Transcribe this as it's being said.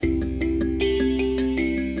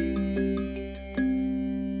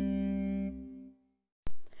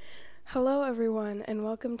everyone, and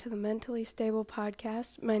welcome to the Mentally Stable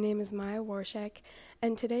Podcast. My name is Maya Warshak,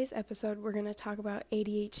 and today's episode we're going to talk about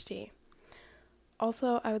ADHD.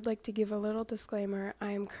 Also, I would like to give a little disclaimer.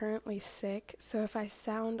 I am currently sick, so if I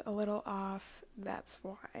sound a little off, that's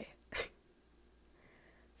why.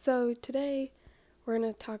 So today we're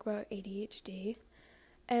going to talk about ADHD,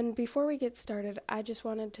 and before we get started, I just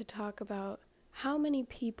wanted to talk about how many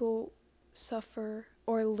people suffer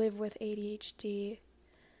or live with ADHD.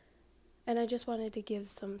 And I just wanted to give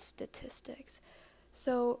some statistics.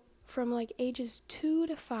 So from ages 2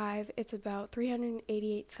 to 5, it's about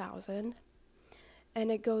 388,000.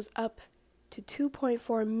 And it goes up to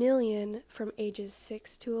 2.4 million from ages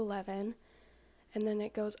 6 to 11. And then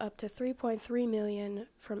it goes up to 3.3 million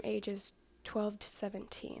from ages 12 to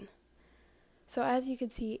 17. So as you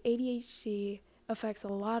can see, ADHD affects a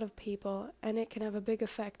lot of people, and it can have a big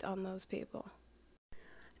effect on those people.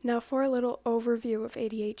 Now for a little overview of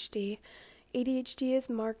ADHD. ADHD is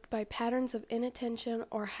marked by patterns of inattention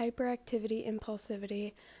or hyperactivity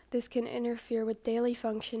impulsivity. This can interfere with daily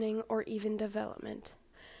functioning or even development.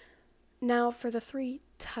 Now for the 3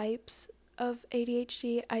 types of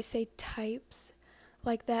ADHD, I say types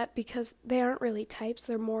like that because they aren't really types,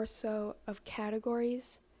 they're more so of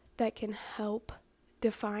categories that can help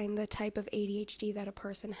define the type of ADHD that a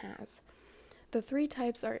person has. The 3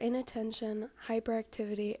 types are inattention,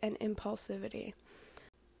 hyperactivity, and impulsivity.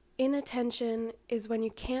 Inattention is when you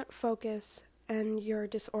can't focus and you're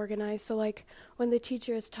disorganized. So when the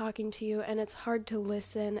teacher is talking to you and it's hard to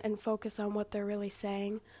listen and focus on what they're really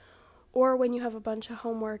saying. Or when you have a bunch of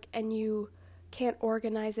homework and you can't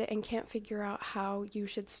organize it and can't figure out how you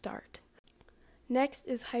should start. Next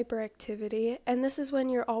is hyperactivity, and this is when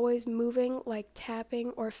you're always moving, like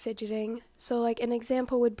tapping or fidgeting. So an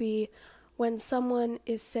example would be when someone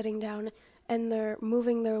is sitting down and they're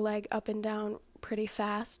moving their leg up and down pretty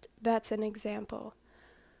fast, that's an example.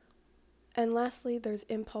 And lastly, there's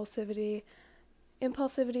impulsivity.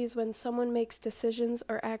 Impulsivity is when someone makes decisions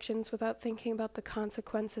or actions without thinking about the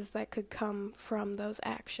consequences that could come from those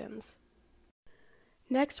actions.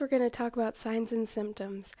 Next, we're going to talk about signs and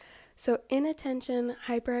symptoms. So inattention,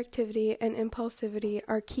 hyperactivity, and impulsivity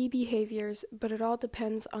are key behaviors, but it all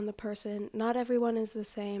depends on the person. Not everyone is the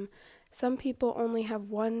same. Some people only have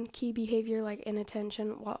one key behavior like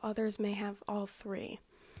inattention, while others may have all 3.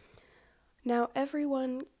 Now,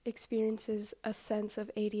 everyone experiences a sense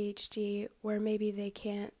of ADHD where maybe they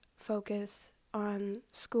can't focus on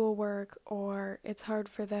schoolwork or it's hard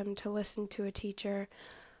for them to listen to a teacher.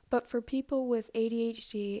 But for people with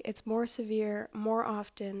ADHD, it's more severe, more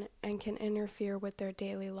often, and can interfere with their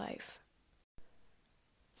daily life.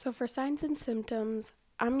 So for signs and symptoms,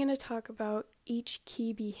 I'm going to talk about each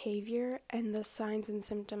key behavior and the signs and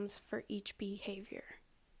symptoms for each behavior.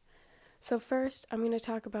 So first, I'm going to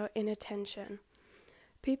talk about inattention.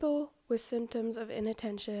 People with symptoms of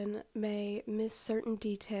inattention may miss certain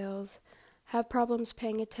details, have problems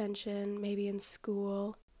paying attention, maybe in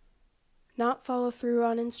school, not follow through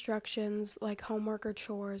on instructions like homework or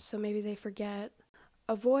chores, so maybe they forget.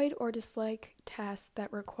 Avoid or dislike tasks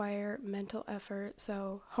that require mental effort,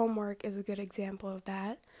 so homework is a good example of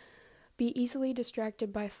that. Be easily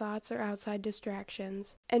distracted by thoughts or outside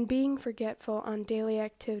distractions, and being forgetful on daily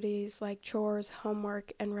activities like chores,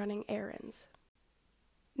 homework, and running errands.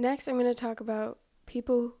 Next, I'm going to talk about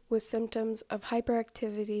people with symptoms of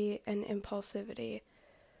hyperactivity and impulsivity.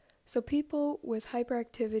 So people with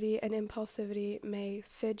hyperactivity and impulsivity may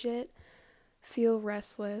fidget, feel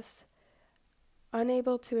restless,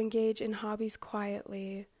 unable to engage in hobbies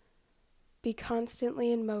quietly, be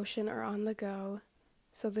constantly in motion or on the go.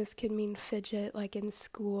 So this could mean fidget like in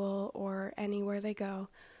school or anywhere they go,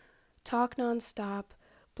 talk nonstop,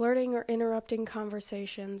 blurting or interrupting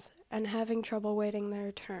conversations, and having trouble waiting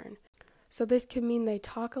their turn. So this can mean they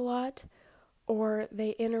talk a lot or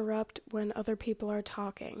they interrupt when other people are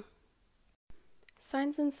talking.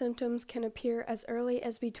 Signs and symptoms can appear as early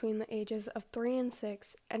as between the ages of 3 and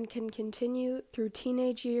 6 and can continue through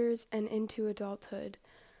teenage years and into adulthood.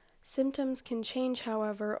 Symptoms can change,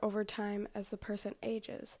 however, over time as the person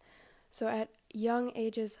ages. So at young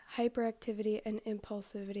ages, hyperactivity and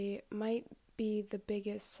impulsivity might be the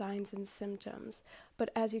biggest signs and symptoms,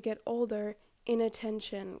 but as you get older,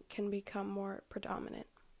 inattention can become more predominant.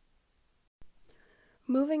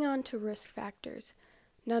 Moving on to risk factors.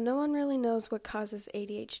 Now, no one really knows what causes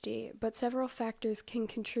ADHD, but several factors can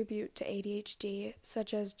contribute to ADHD,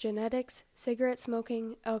 such as genetics, cigarette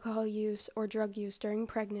smoking, alcohol use, or drug use during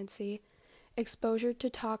pregnancy, exposure to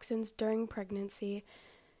toxins during pregnancy,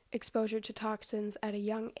 exposure to toxins at a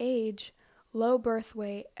young age, low birth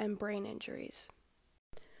weight, and brain injuries.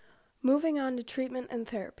 Moving on to treatment and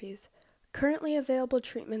therapies. Currently available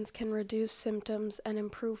treatments can reduce symptoms and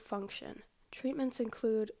improve function. Treatments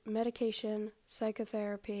include medication,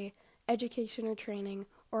 psychotherapy, education or training,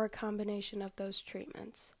 or a combination of those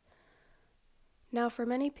treatments. Now, for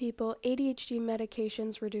many people, ADHD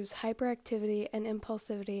medications reduce hyperactivity and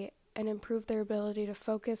impulsivity and improve their ability to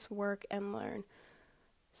focus, work, and learn.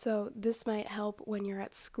 So this might help when you're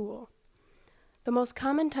at school. The most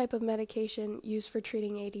common type of medication used for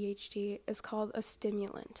treating ADHD is called a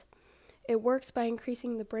stimulant. It works by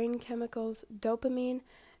increasing the brain chemicals dopamine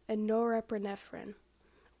and norepinephrine,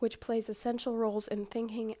 which plays essential roles in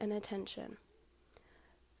thinking and attention.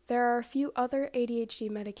 There are a few other ADHD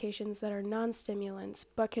medications that are non-stimulants,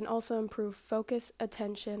 but can also improve focus,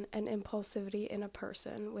 attention, and impulsivity in a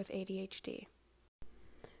person with ADHD.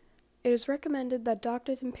 It is recommended that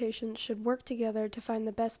doctors and patients should work together to find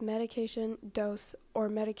the best medication, dose, or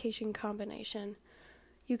medication combination.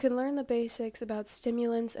 You can learn the basics about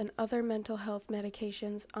stimulants and other mental health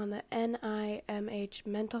medications on the NIMH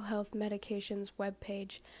Mental Health Medications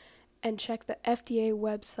webpage, and check the FDA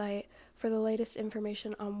website for the latest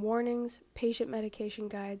information on warnings, patient medication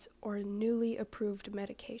guides, or newly approved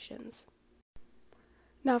medications.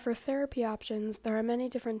 Now, for therapy options, there are many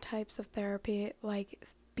different types of therapy, like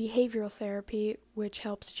behavioral therapy, which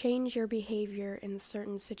helps change your behavior in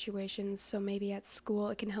certain situations. So maybe at school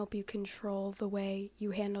it can help you control the way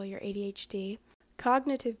you handle your ADHD.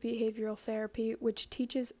 Cognitive behavioral therapy, which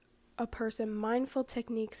teaches a person mindful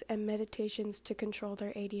techniques and meditations to control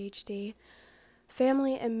their ADHD.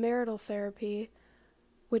 Family and marital therapy,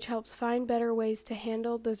 which helps find better ways to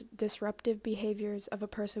handle the disruptive behaviors of a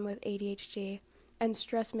person with ADHD. And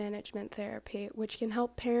stress management therapy, which can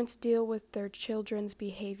help parents deal with their children's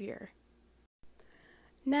behavior.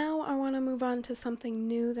 Now I want to move on to something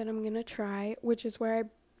new that I'm going to try, which is where I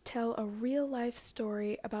tell a real-life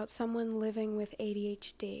story about someone living with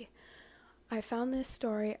ADHD. I found this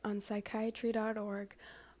story on psychiatry.org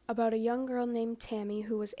about a young girl named Tammy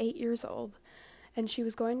who was 8 years old, and she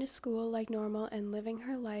was going to school like normal and living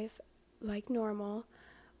her life like normal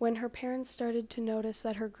when her parents started to notice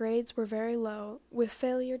that her grades were very low, with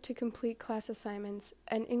failure to complete class assignments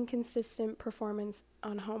and inconsistent performance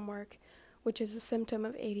on homework, which is a symptom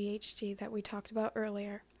of ADHD that we talked about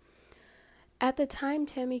earlier. At the time,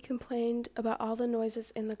 Tammy complained about all the noises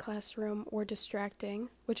in the classroom were distracting,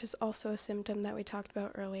 which is also a symptom that we talked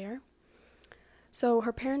about earlier. So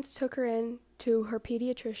her parents took her in to her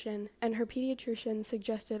pediatrician, and her pediatrician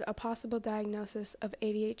suggested a possible diagnosis of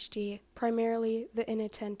ADHD, primarily the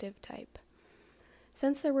inattentive type.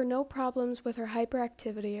 Since there were no problems with her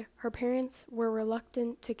hyperactivity, her parents were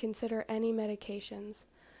reluctant to consider any medications.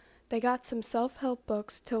 They got some self-help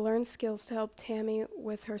books to learn skills to help Tammy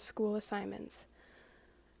with her school assignments.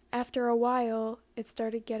 After a while, it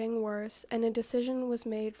started getting worse, and a decision was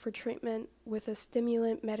made for treatment with a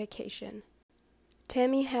stimulant medication.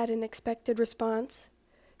 Tammy had an expected response.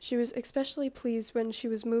 She was especially pleased when she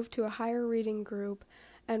was moved to a higher reading group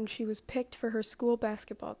and she was picked for her school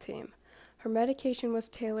basketball team. Her medication was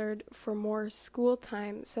tailored for more school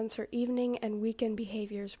time since her evening and weekend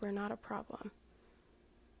behaviors were not a problem.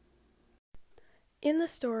 In the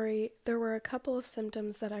story, there were a couple of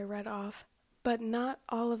symptoms that I read off, but not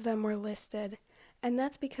all of them were listed, and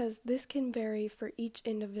that's because this can vary for each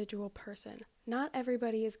individual person. Not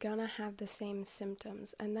everybody is gonna have the same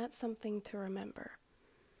symptoms, and that's something to remember.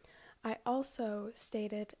 I also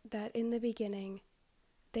stated that in the beginning,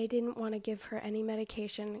 they didn't want to give her any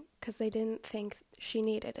medication because they didn't think she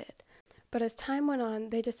needed it. But as time went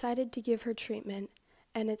on, they decided to give her treatment,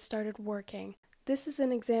 and it started working. This is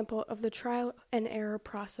an example of the trial and error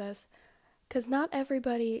process, because not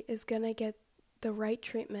everybody is going to get the right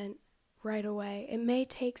treatment right away. It may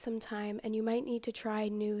take some time, and you might need to try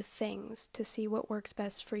new things to see what works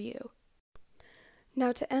best for you.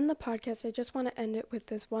 Now, to end the podcast, I just want to end it with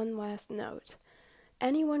this one last note.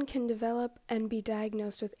 Anyone can develop and be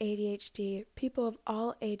diagnosed with ADHD. People of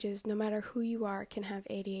all ages, no matter who you are, can have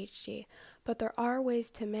ADHD. But there are ways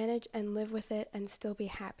to manage and live with it and still be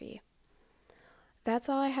happy. That's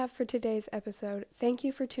all I have for today's episode. Thank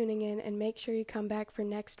you for tuning in, and make sure you come back for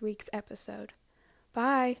next week's episode.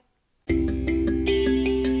 Bye!